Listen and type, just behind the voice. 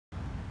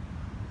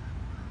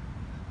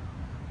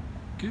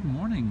Good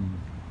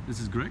morning, this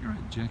is Gregor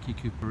at Jackie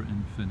Cooper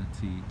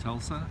Infinity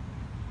Tulsa.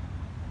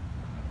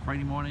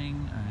 Friday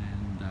morning,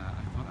 and I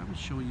thought I would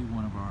show you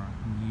one of our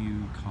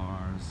new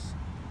cars.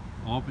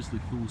 Obviously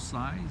full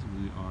size.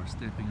 We are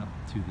stepping up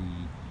to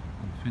the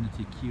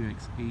INFINITI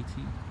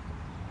QX80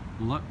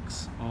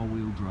 Luxe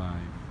all-wheel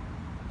drive.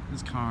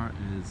 This car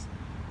is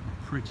a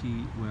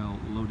pretty well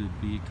loaded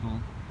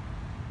vehicle.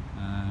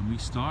 We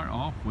start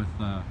off with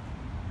a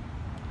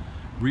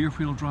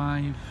rear-wheel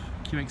drive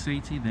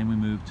QX80, then we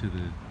move to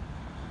the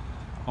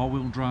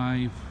all-wheel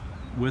drive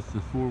with the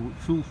full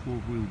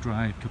four-wheel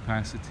drive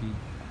capacity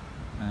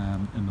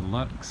in the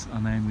Luxe,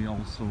 and then we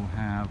also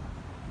have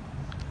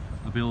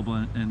available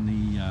in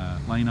the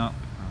lineup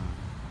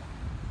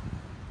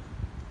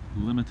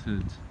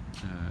limited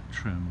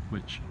trim,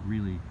 which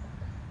really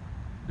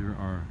there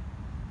are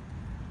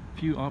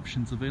few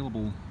options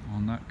available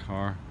on that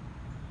car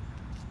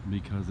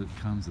because it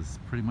comes as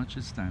pretty much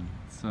as standard.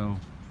 So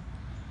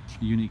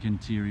unique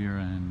interior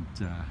and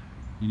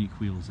unique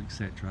wheels,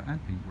 etc.,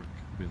 and paintwork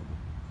available.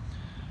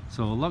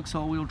 So Luxe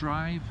all-wheel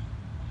drive.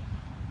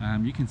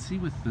 You can see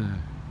with the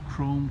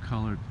chrome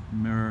colored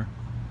mirror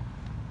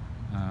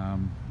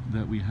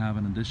that we have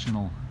an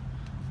additional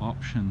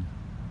option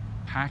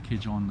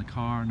package on the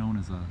car known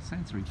as a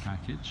sensory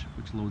package,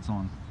 which loads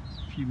on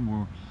a few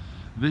more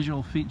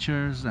visual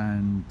features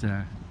and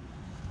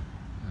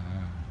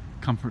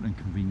comfort and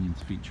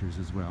convenience features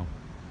as well.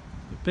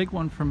 The big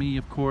one for me,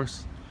 of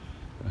course,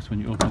 is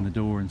when you open the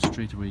door and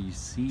straight away you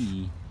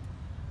see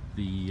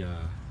the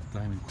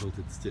diamond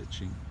quilted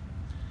stitching.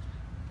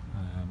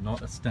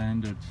 Not a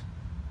standard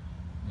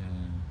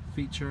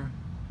feature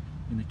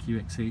in the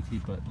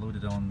QX80, but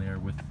loaded on there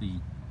with the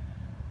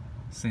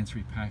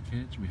sensory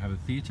package. We have a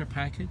theater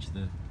package,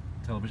 the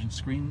television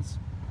screens,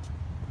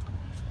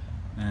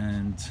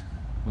 and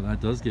what that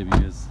does give you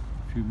is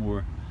a few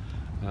more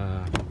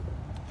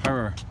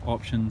power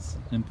options,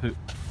 input,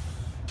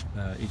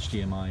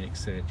 HDMI,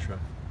 etc.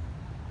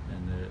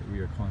 in the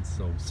rear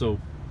console. So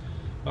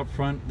up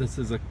front, this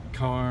is a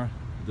car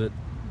that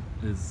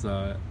is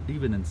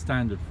even in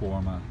standard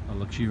form a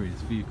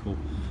luxurious vehicle.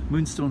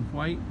 Moonstone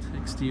white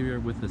exterior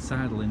with a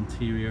saddle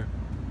interior,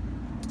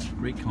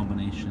 great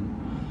combination.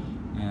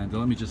 And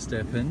let me just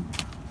step in,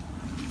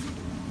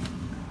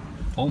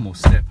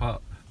 almost step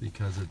up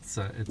because it's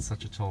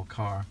such a tall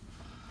car.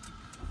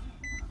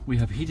 We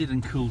have heated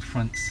and cooled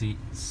front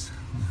seats.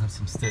 We have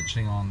some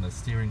stitching on the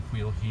steering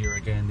wheel here.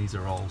 Again, these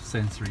are all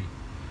sensory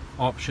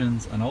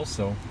options, and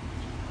also a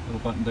little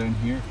button down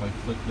here. If I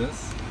flick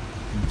this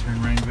and turn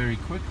around very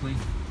quickly,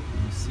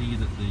 you see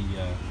that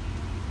the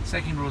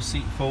second row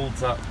seat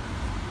folds up,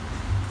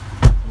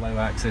 allow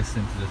access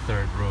into the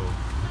third row.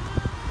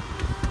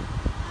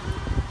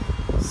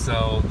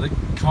 So the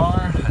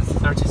car has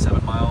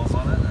 37 miles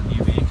on it, a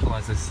new vehicle,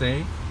 as I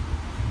say.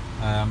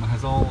 It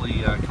has all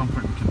the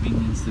comfort and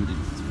convenience that you'd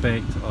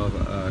expect of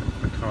a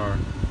car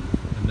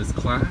in this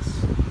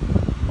class,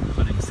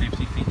 including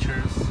safety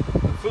features.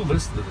 The full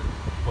list of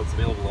what's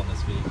available on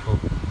this vehicle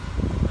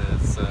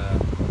is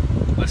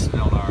listed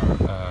on our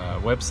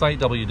website,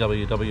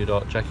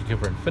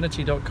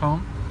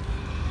 www.JackieCooperInfinity.com,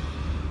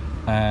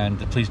 and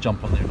please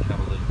jump on there and have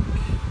a look.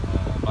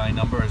 My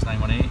number is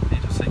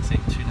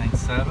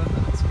 918-806-8297,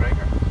 and it's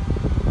Gregor.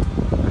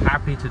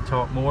 Happy to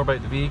talk more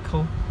about the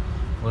vehicle,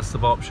 list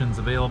of options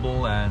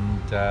available,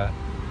 and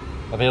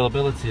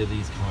availability of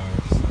these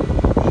cars.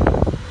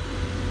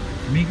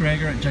 For me,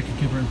 Gregor at Jackie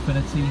Cooper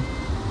Infinity,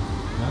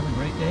 have a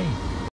great day.